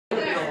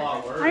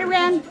Hi,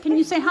 Ren. Can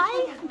you say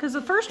hi? Because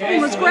the first one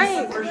was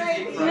great.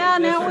 Yeah,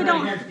 now we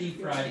don't.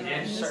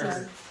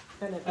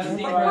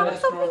 Oh,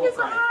 something is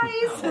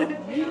eyes.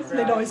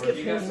 They'd always get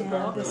pissed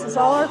about. This is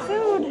all our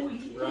food.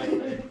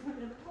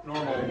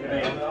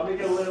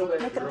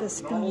 Look at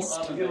this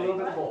beast.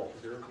 Over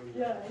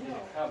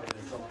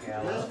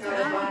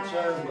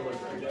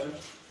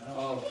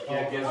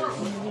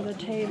the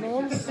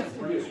tables.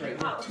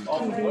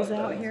 TV's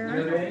out here.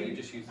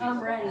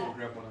 I'm ready.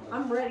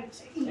 I'm ready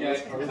to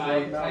eat.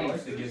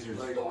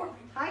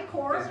 Hi,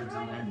 Cor.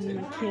 And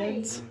the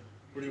kids.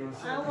 I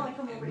don't want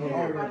to come over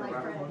here by my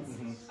friends.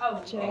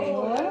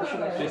 Joe.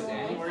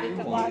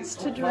 Lots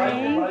to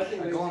drink.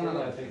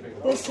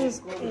 This is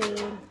a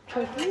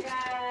turkey.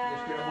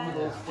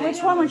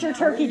 Which one was your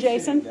turkey,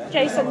 Jason?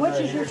 Jason, which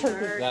is your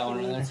turkey? That one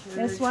right there.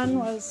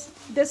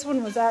 This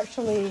one was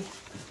actually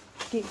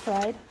deep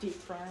fried. Deep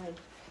fried.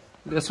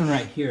 This one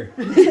right here.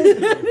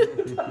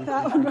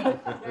 That one right.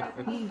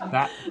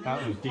 That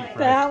was deep fried.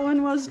 That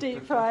one was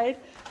deep fried.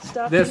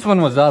 Stuffed. This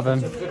one was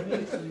oven.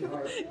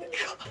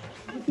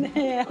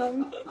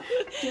 Ham.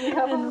 Do we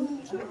have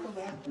them? We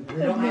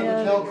don't have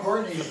to tell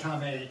Courtney to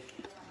come eat.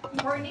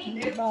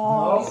 Courtney?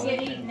 Balls,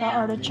 the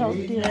artichoke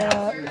dip,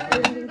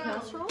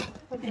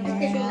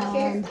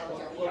 and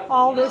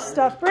all this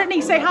stuff.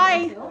 Brittany, say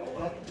hi.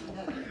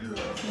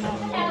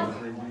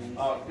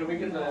 Can we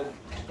get the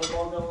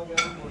football going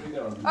again? What are we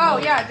doing? Oh,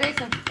 yeah,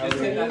 Jason.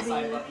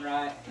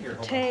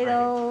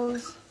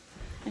 Potatoes,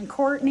 and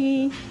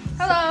Courtney.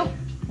 Hello.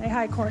 Say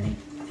hi, Courtney.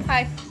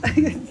 Hi.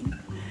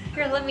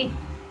 Here, let me.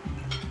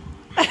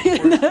 Hi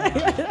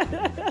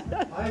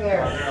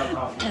there.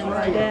 And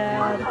my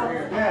dad.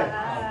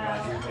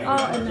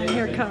 Oh, and then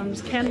here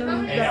comes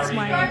Kendon. That's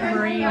my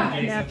Marine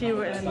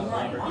nephew and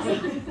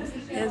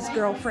his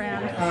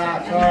girlfriend. And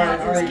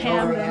that is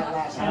Camden.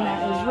 And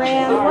that is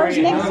Rand. Where's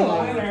Nixon?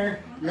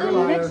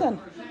 Where's Nixon?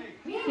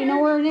 You know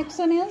where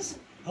Nixon is?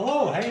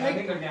 Hello, hey. I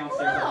think they're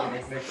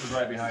downstairs. Nixon's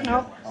right behind you.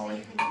 Nope.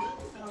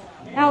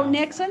 Oh,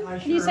 Nixon.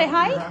 Can you say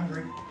hi?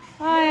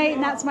 Hi,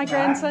 and that's my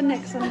grandson,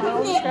 Nixon, my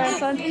oldest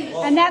grandson.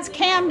 And that's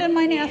Camden,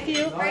 my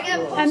nephew.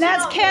 And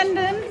that's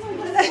Kendon.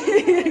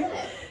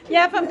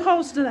 Yep, I'm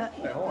posting it.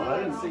 Hey, hold on, I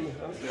didn't see.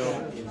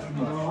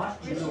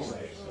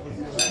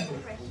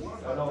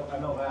 I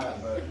know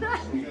that, but.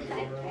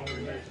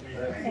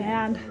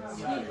 And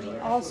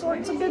all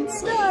sorts of good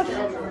stuff.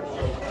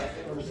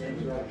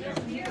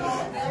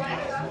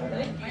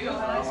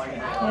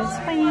 His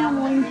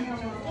family.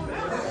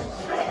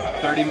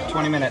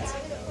 20 minutes.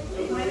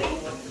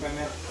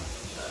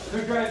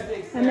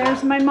 And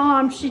there's my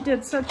mom. She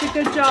did such a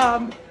good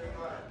job.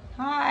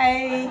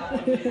 Hi.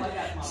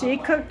 She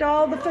cooked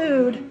all the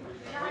food.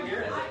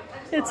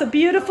 It's a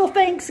beautiful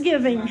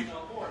Thanksgiving.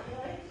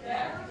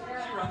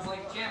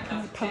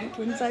 And the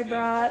pumpkins I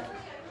brought.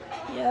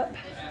 Yep.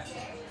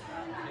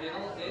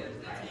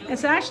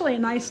 It's actually a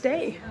nice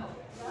day.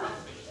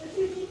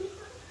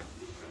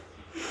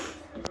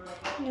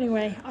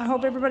 Anyway, I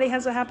hope everybody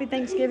has a happy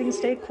Thanksgiving.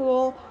 Stay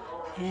cool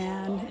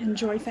and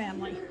enjoy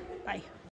family. Bye.